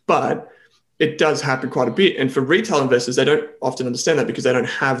example, but it does happen quite a bit. And for retail investors, they don't often understand that because they don't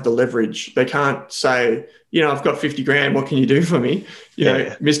have the leverage. They can't say, I've got 50 grand. What can you do for me?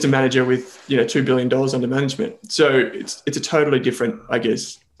 Mr. Manager with, $2 billion under management. So it's a totally different, I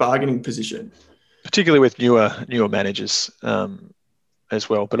guess, bargaining position. Particularly with newer managers as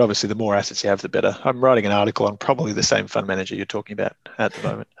well. But obviously the more assets you have, the better. I'm writing an article on probably the same fund manager you're talking about at the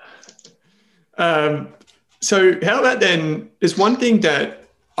moment. So how about then, there's one thing that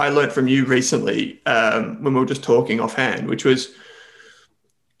I learned from you recently when we were just talking offhand, which was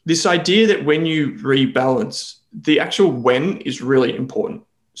this idea that when you rebalance, the actual when is really important.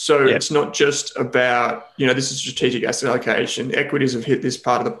 So It's not just about, this is strategic asset allocation, equities have hit this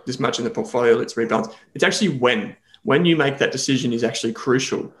part of this much in the portfolio, let's rebalance. It's actually when you make that decision is actually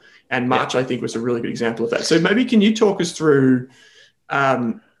crucial. And March, I think, was a really good example of that. So maybe can you talk us through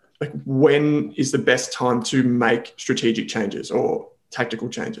when is the best time to make strategic changes or tactical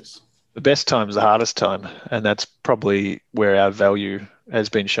changes? The best time is the hardest time, and that's probably where our value has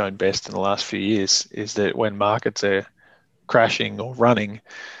been shown best in the last few years, is that when markets are crashing or running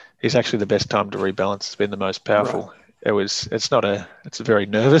is actually the best time to rebalance. It's been the most powerful. Right. It's a very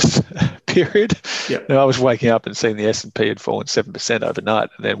nervous period. Yep. I was waking up and seeing the S&P had fallen 7% overnight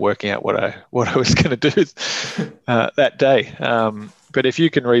and then working out what I was going to do that day. But if you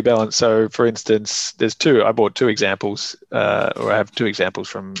can rebalance, so for instance, I bought 2 examples, or I have 2 examples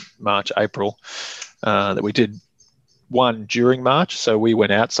from March, April, that we did one during March. So we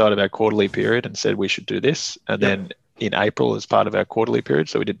went outside of our quarterly period and said we should do this. And then in April as part of our quarterly period,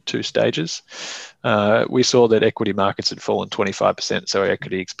 so we did 2 stages. We saw that equity markets had fallen 25%, so our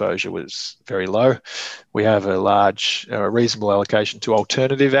equity exposure was very low. We have a reasonable allocation to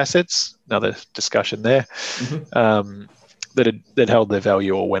alternative assets, another discussion there, that held their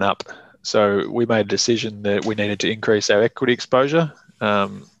value or went up. So we made a decision that we needed to increase our equity exposure,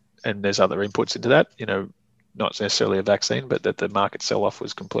 and there's other inputs into that, not necessarily a vaccine, but that the market sell-off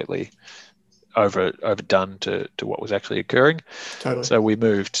was completely overdone to what was actually occurring. Totally. So we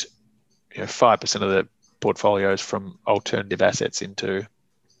moved 5% of the portfolios from alternative assets into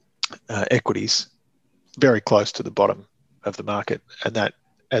equities, very close to the bottom of the market. And that,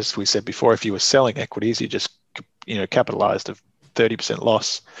 as we said before, if you were selling equities, you just capitalized a 30%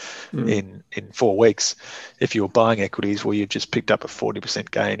 loss in 4 weeks. If you were buying equities, well, you've just picked up a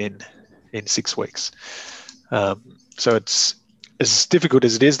 40% gain in 6 weeks. So it's as difficult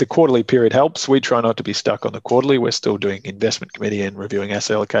as it is. The quarterly period helps. We try not to be stuck on the quarterly. We're still doing investment committee and reviewing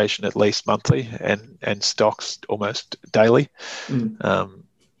asset allocation at least monthly, and stocks almost daily.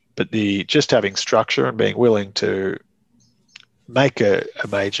 But just having structure and being willing to make a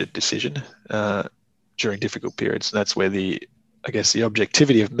major decision during difficult periods, and that's where the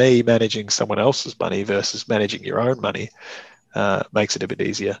objectivity of me managing someone else's money versus managing your own money makes it a bit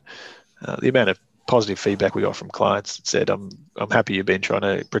easier. The amount of positive feedback we got from clients that said, I'm happy you've been trying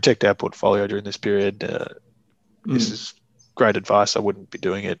to protect our portfolio during this period. This is great advice. I wouldn't be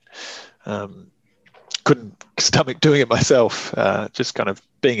doing it. Couldn't stomach doing it myself. Just kind of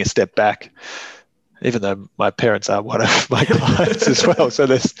being a step back, even though my parents are one of my clients as well. So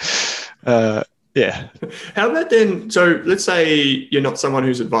there's, How about then, so let's say you're not someone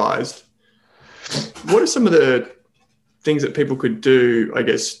who's advised. What are some of the things that people could do, I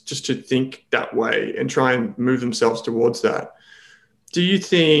guess, just to think that way and try and move themselves towards that? Do you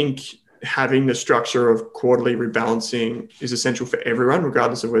think having the structure of quarterly rebalancing is essential for everyone,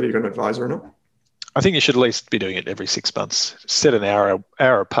 regardless of whether you're an advisor or not? I think you should at least be doing it every 6 months. Set an hour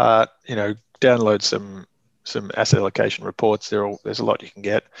apart, download some asset allocation reports. There's a lot you can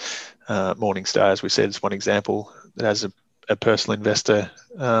get. Morningstar, as we said, is one example that has a a personal investor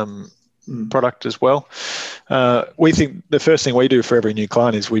product as well. We think the first thing we do for every new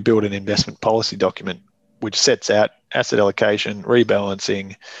client is we build an investment policy document which sets out asset allocation,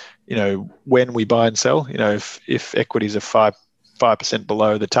 rebalancing, when we buy and sell. If equities are 5%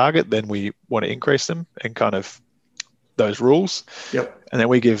 below the target, then we want to increase them, and kind of those rules. Yep. And then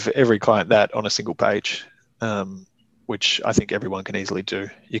we give every client that on a single page, which I think everyone can easily do.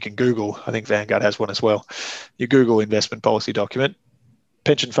 You can Google, I think Vanguard has one as well. You Google investment policy document,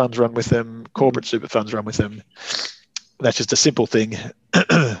 pension funds run with them, corporate super funds run with them. That's just a simple thing.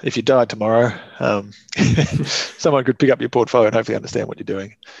 If you died tomorrow, someone could pick up your portfolio and hopefully understand what you're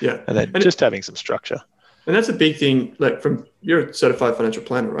doing. Yeah. And then just having some structure. And that's a big thing, like you're a certified financial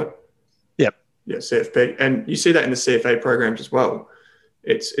planner, right? Yep. Yeah, CFP. And you see that in the CFA programs as well.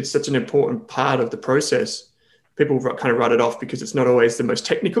 It's such an important part of the process. People kind of write it off because it's not always the most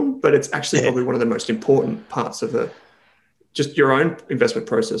technical, but it's actually probably one of the most important parts of just your own investment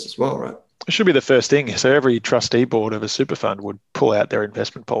process as well, right? It should be the first thing. So every trustee board of a super fund would pull out their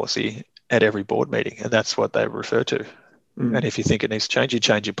investment policy at every board meeting, and that's what they refer to. And if you think it needs to change, you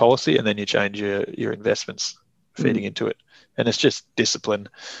change your policy, and then you change your investments feeding into it. And it's just discipline.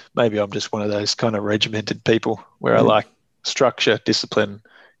 Maybe I'm just one of those kind of regimented people where I like structure, discipline,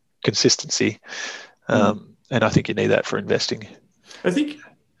 consistency. And I think you need that for investing. I think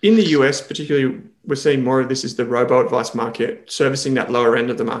in the US, particularly, we're seeing more of this is the robo-advice market, servicing that lower end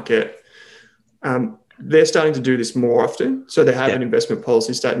of the market. They're starting to do this more often. So they have an investment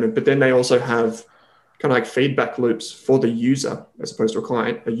policy statement, but then they also have kind of like feedback loops for the user, as opposed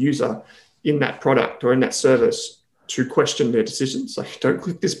to a user in that product or in that service to question their decisions. Like, don't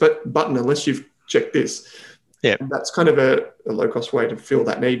click this button unless you've checked this. Yeah. And that's kind of a low-cost way to fill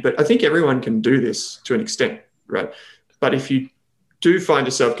that need. But I think everyone can do this to an extent, right? But if you do find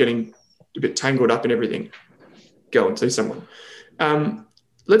yourself getting a bit tangled up in everything, go and see someone.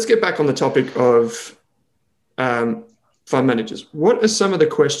 Let's get back on the topic of fund managers. What are some of the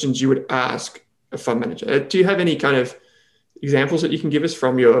questions you would ask a fund manager? Do you have any kind of examples that you can give us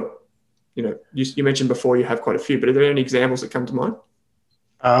from your, you mentioned before you have quite a few, but are there any examples that come to mind?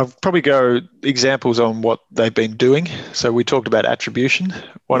 I'll probably go examples on what they've been doing. So we talked about attribution.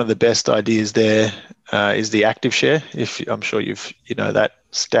 One of the best ideas there is the active share. I'm sure you know that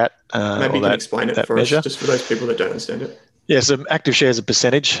stat. Maybe you can explain it for measure. Us, just for those people that don't understand it. Yeah, so active share is a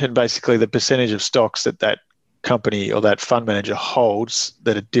percentage, and basically the percentage of stocks that company or that fund manager holds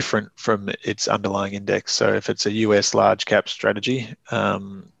that are different from its underlying index. So if it's a US large cap strategy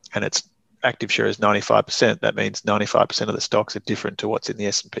and its active share is 95%, that means 95% of the stocks are different to what's in the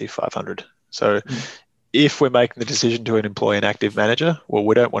S&P 500. So if we're making the decision to employ an active manager, well,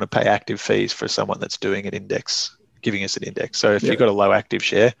 we don't want to pay active fees for someone that's doing an index, giving us an index. So if you've got a low active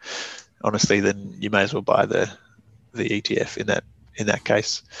share, honestly, then you may as well buy the ETF in that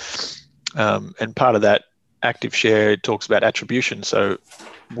case. And part of that active share, it talks about attribution. So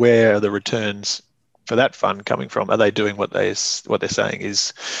where are the returns for that fund coming from? Are they doing what they're saying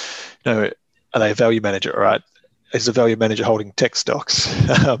is, are they a value manager? All right. Is a value manager holding tech stocks?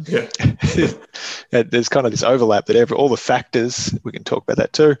 There's kind of this overlap that all the factors, we can talk about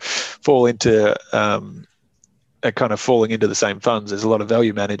that too, fall into are kind of falling into the same funds. There's a lot of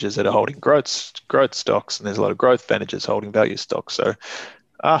value managers that are holding growth stocks, and there's a lot of growth managers holding value stocks. So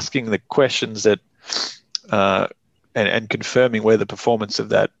asking the questions that and confirming where the performance of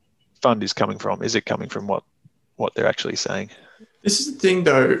that fund is coming from. Is it coming from what they're actually saying? This is the thing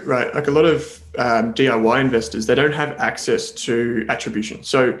though, right? Like a lot of DIY investors, they don't have access to attribution.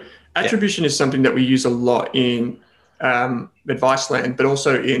 So attribution is something that we use a lot in advice land, but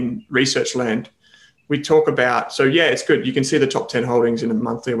also in research land. We talk about, it's good. You can see the top 10 holdings in a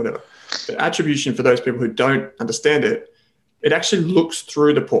monthly or whatever. But attribution, for those people who don't understand it, it actually looks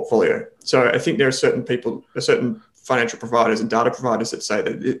through the portfolio. So I think there are certain financial providers and data providers that say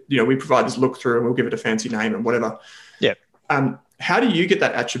that, we provide this look through and we'll give it a fancy name and whatever. Yeah. How do you get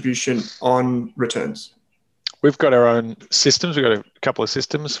that attribution on returns? We've got our own systems. We've got a couple of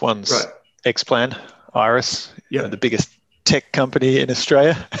systems. One's Xplan, Iris, the biggest tech company in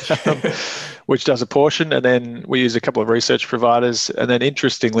Australia, which does a portion. And then we use a couple of research providers. And then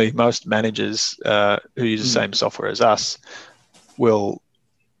interestingly, most managers who use the same software as us will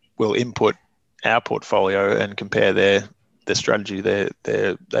input our portfolio and compare the strategy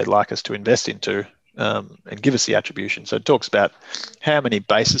they'd like us to invest into. And give us the attribution. So it talks about how many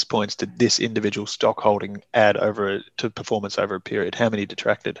basis points did this individual stock holding add to performance over a period, how many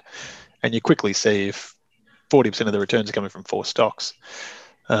detracted. And you quickly see if 40% of the returns are coming from 4 stocks.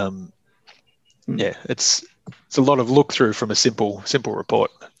 It's a lot of look through from a simple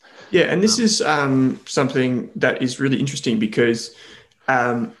report. Yeah, and this is something that is really interesting because,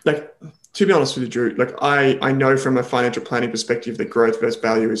 like, to be honest with you, Drew, like I know from a financial planning perspective that growth versus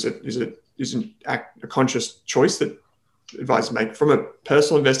value is a conscious choice that advisors make. From a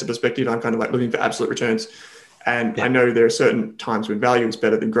personal investor perspective, I'm kind of like looking for absolute returns, and I know there are certain times when value is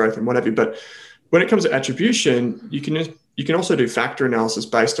better than growth and whatever. But when it comes to attribution, you can also do factor analysis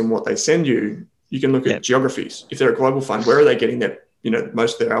based on what they send you. You can look at geographies. If they're a global fund, where are they getting their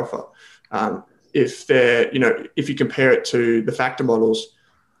most of their alpha? If they're if you compare it to the factor models,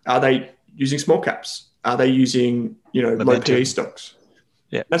 are they using small caps? Are they using low PE stocks?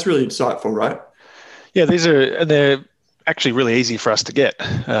 Yeah, that's really insightful, right? Yeah, they're actually really easy for us to get.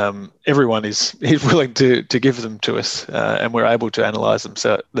 Everyone is willing to give them to us, and we're able to analyze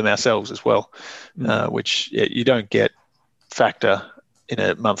them ourselves as well, which you don't get factor in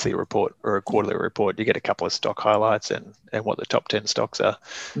a monthly report or a quarterly report. You get a couple of stock highlights and what the top 10 stocks are.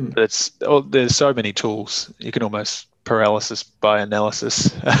 But there's so many tools. You can almost paralysis by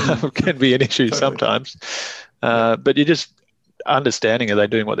analysis can be an issue sometimes. But you're just understanding, are they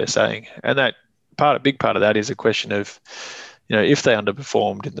doing what they're saying? And that a big part of that is a question of, if they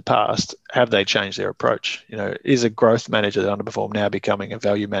underperformed in the past, have they changed their approach? Is a growth manager that underperformed now becoming a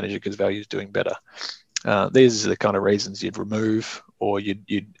value manager because value is doing better? These are the kind of reasons you'd remove or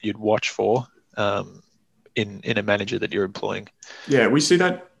you'd watch for in a manager that you're employing. Yeah, we see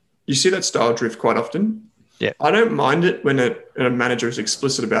that. You see that style drift quite often. Yeah, I don't mind it when a manager is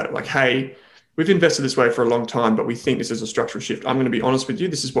explicit about it. Like, hey, we've invested this way for a long time, but we think this is a structural shift. I'm going to be honest with you.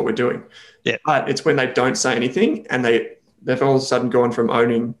 This is what we're doing. Yeah. But it's when they don't say anything and they've all of a sudden gone from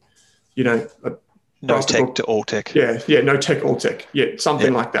owning, no tech to all tech. Yeah, no tech, all tech. Yeah,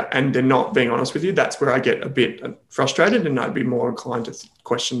 something like that. And they're not being honest with you. That's where I get a bit frustrated, and I'd be more inclined to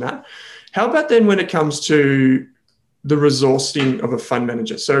question that. How about then when it comes to the resourcing of a fund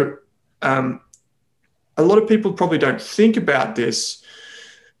manager? So a lot of people probably don't think about this,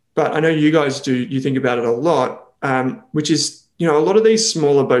 but I know you guys do. You think about it a lot, which is, a lot of these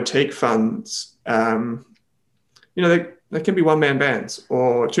smaller boutique funds, they can be one-man bands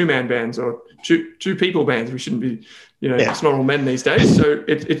or two-man bands or two people bands. We shouldn't be, it's not all men these days. So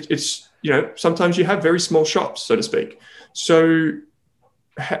it's sometimes you have very small shops, so to speak. So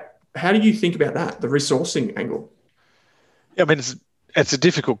how do you think about that, the resourcing angle? Yeah, I mean, it's a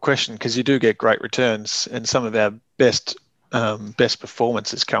difficult question because you do get great returns, and some of our best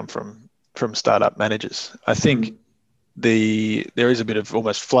performances come from startup managers. I think there is a bit of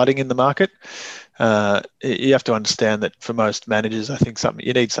almost flooding in the market. You have to understand that for most managers, I think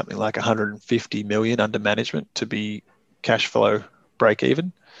you need something like 150 million under management to be cash flow break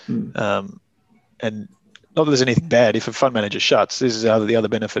even. And not that there's anything bad. If a fund manager shuts, this is the other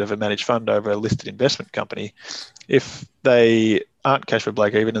benefit of a managed fund over a listed investment company. If they aren't cash flow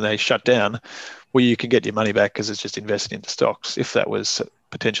break even and they shut down, well, you can get your money back because it's just invested into stocks. If that was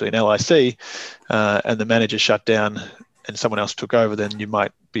potentially an LIC and the manager shut down and someone else took over, then you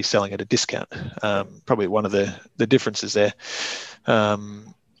might be selling at a discount. Probably one of the differences there.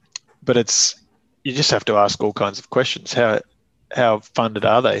 But you just have to ask all kinds of questions. How funded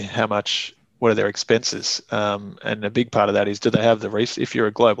are they? What are their expenses? And a big part of that is, do they have if you're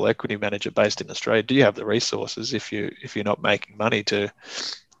a global equity manager based in Australia, do you have the resources if you're not making money to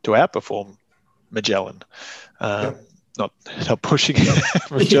outperform Magellan? Not pushing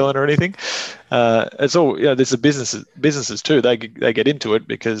Magellan or anything. It's all, there's the businesses too. They get into it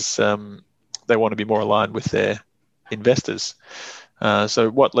because they want to be more aligned with their investors. So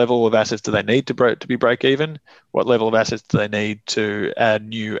what level of assets do they need to be break even? What level of assets do they need to add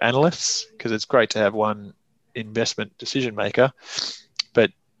new analysts? Because it's great to have one investment decision maker,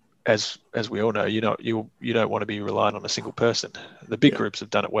 but as we all know, you don't want to be reliant on a single person. The big groups have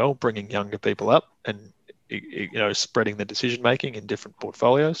done it well, bringing younger people up and spreading the decision making in different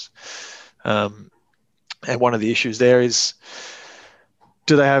portfolios. And one of the issues there is,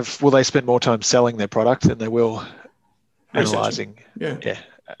 will they spend more time selling their product than they will analysing? Yeah,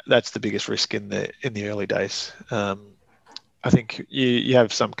 that's the biggest risk in the early days. I think you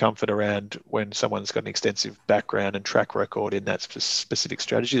have some comfort around when someone's got an extensive background and track record in that specific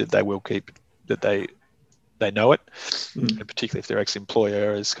strategy, that they will keep, that they know it, and particularly if their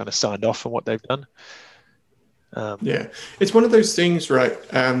ex-employer has kind of signed off on what they've done. It's one of those things, right?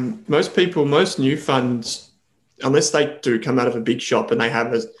 Most new funds, unless they do come out of a big shop and they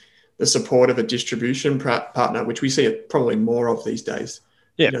have the support of a distribution partner, which we see probably more of these days.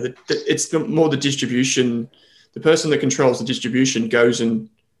 It's more the distribution. The person that controls the distribution goes and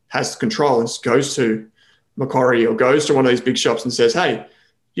has control and goes to Macquarie or goes to one of these big shops and says, hey,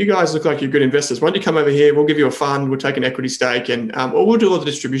 you guys look like you're good investors. Why don't you come over here? We'll give you a fund. We'll take an equity stake and or we'll do all the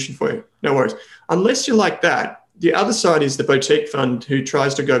distribution for you. No worries. Unless you're like that, the other side is the boutique fund who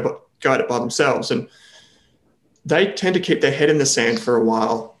tries to guide it by themselves. And they tend to keep their head in the sand for a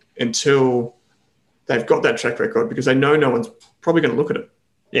while until they've got that track record because they know no one's probably going to look at it.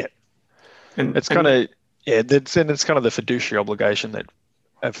 Yeah. And it's kind of the fiduciary obligation that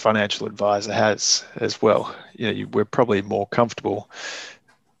a financial advisor has as well. We're probably more comfortable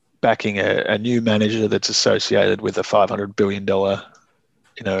backing a new manager that's associated with a $500 billion,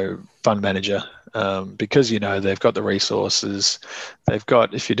 fund manager, because they've got the resources, they've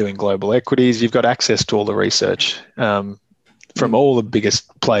got, if you're doing global equities, you've got access to all the research from all the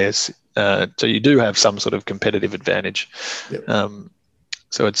biggest players. So you do have some sort of competitive advantage. Yep.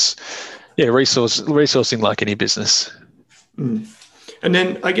 So it's resourcing like any business. And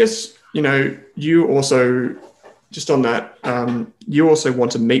then I guess you also, just on that, you also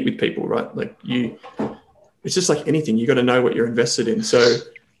want to meet with people, right? Like it's just like anything. You got to know what you're invested in. So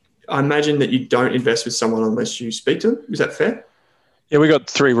I imagine that you don't invest with someone unless you speak to them. Is that fair? Yeah, we got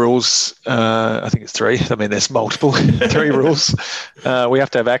 3 rules. I think it's 3. I mean, there's multiple. 3 rules. We have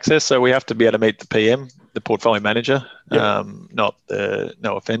to have access, so we have to be able to meet the PM, the portfolio manager. Yep. No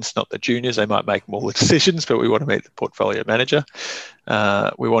offense, not the juniors. They might make more decisions, but we want to meet the portfolio manager.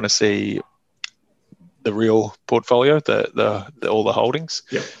 We want to see the real portfolio, all the holdings.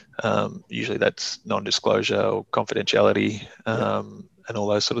 Yep. Usually that's non-disclosure or confidentiality, and all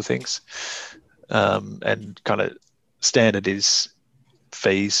those sort of things. And kind of standard is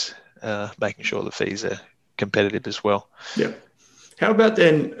fees, making sure the fees are competitive as well. Yeah. How about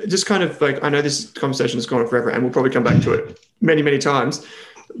then, just kind of like, I know this conversation has gone on forever and we'll probably come back to it many, many times,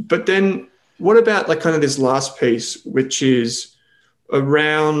 but then what about like kind of this last piece, which is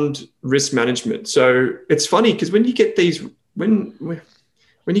around risk management? So it's funny because when you get these, when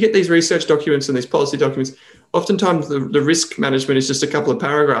you get these research documents and these policy documents, oftentimes the risk management is just a couple of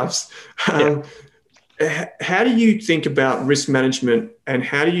paragraphs. How do you think about risk management and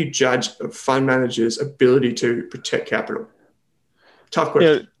how do you judge a fund manager's ability to protect capital? Tough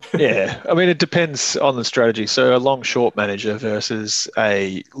question. Yeah. I mean, it depends on the strategy. So a long short manager versus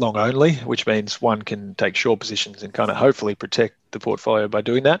a long only, which means one can take short positions and kind of hopefully protect the portfolio by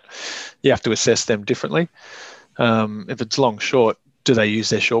doing that. You have to assess them differently. If it's long short, do they use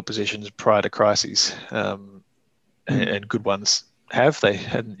their short positions prior to crises? And good ones have.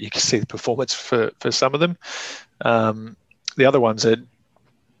 You can see the performance for some of them. The other ones are,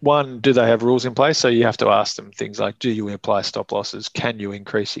 one, do they have rules in place? So you have to ask them things like, do you apply stop losses? Can you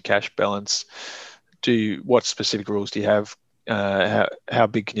increase your cash balance? What specific rules do you have? How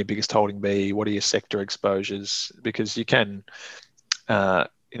big can your biggest holding be? What are your sector exposures? Because you can,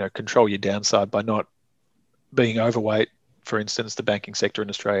 control your downside by not being overweight. For instance, the banking sector in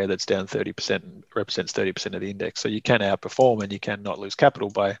Australia that's down 30% represents 30% of the index. So you can outperform and you can not lose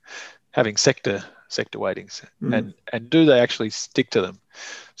capital by having sector weightings. And do they actually stick to them?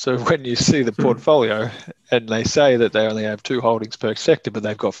 So when you see the portfolio and they say that they only have 2 holdings per sector, but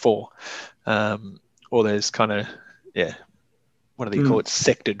they've got 4, or there's kind of, what do they call it?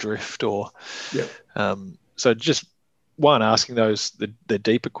 Sector drift or, so just one, asking the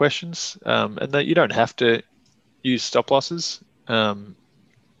deeper questions, and that you don't have to use stop losses,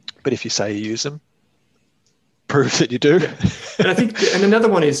 but if you say you use them, prove that you do. And I think, and another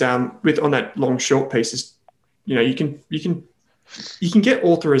one is on that long short piece is, you can get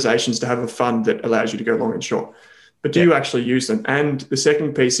authorizations to have a fund that allows you to go long and short, but do you actually use them? And the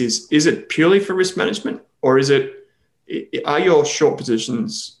second piece is it purely for risk management, or are your short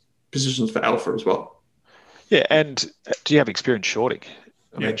positions for alpha as well? Yeah, and do you have experience shorting?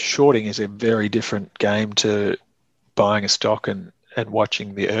 I mean, shorting is a very different game to buying a stock and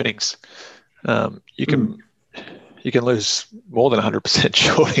watching the earnings. You can lose more than 100%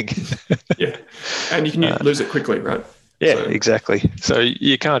 shorting. And you can lose it quickly, right? Yeah, exactly. So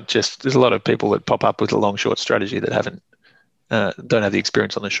you can't there's a lot of people that pop up with a long short strategy that don't have the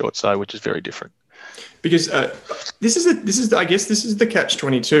experience on the short side, which is very different. Because this is the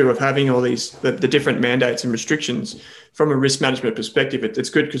catch-22 of having all these the different mandates and restrictions from a risk management perspective. It's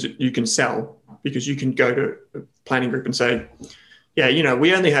good because you can sell, because you can go to a planning group and say,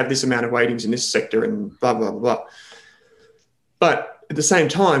 we only have this amount of weightings in this sector and blah blah blah blah. But at the same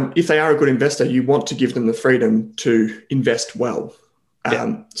time, if they are a good investor, you want to give them the freedom to invest well.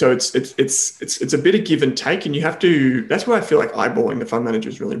 So it's a bit of give and take, and you have to. That's why I feel like eyeballing the fund manager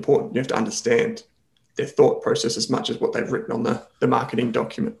is really important. You have to understand their thought process as much as what they've written on the marketing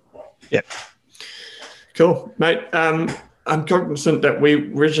document. Yeah. Cool, mate. I'm cognizant that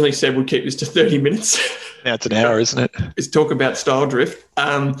we originally said we'd keep this to 30 minutes. Now it's an hour, isn't it? Is talk about style drift.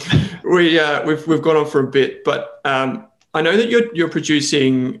 We've gone on for a bit, but I know that you're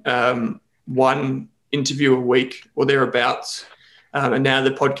producing one interview a week or thereabouts, and now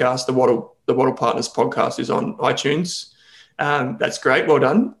the podcast, the Wattle Partners podcast, is on iTunes. That's great. Well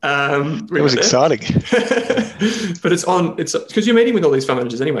done. It was exciting. But it's because you're meeting with all these fund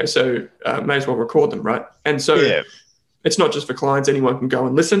managers anyway, so may as well record them, right? And so it's not just for clients. Anyone can go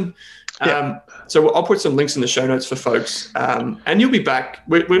and listen. So I'll put some links in the show notes for folks. And you'll be back.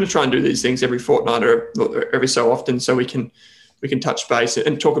 We're going to try and do these things every fortnight or every so often, so we can touch base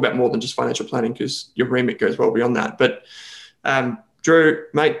and talk about more than just financial planning, because your remit goes well beyond that. But Drew,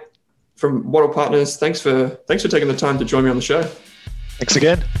 mate, from Wattle Partners, thanks for taking the time to join me on the show. Thanks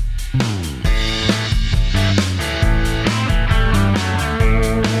again.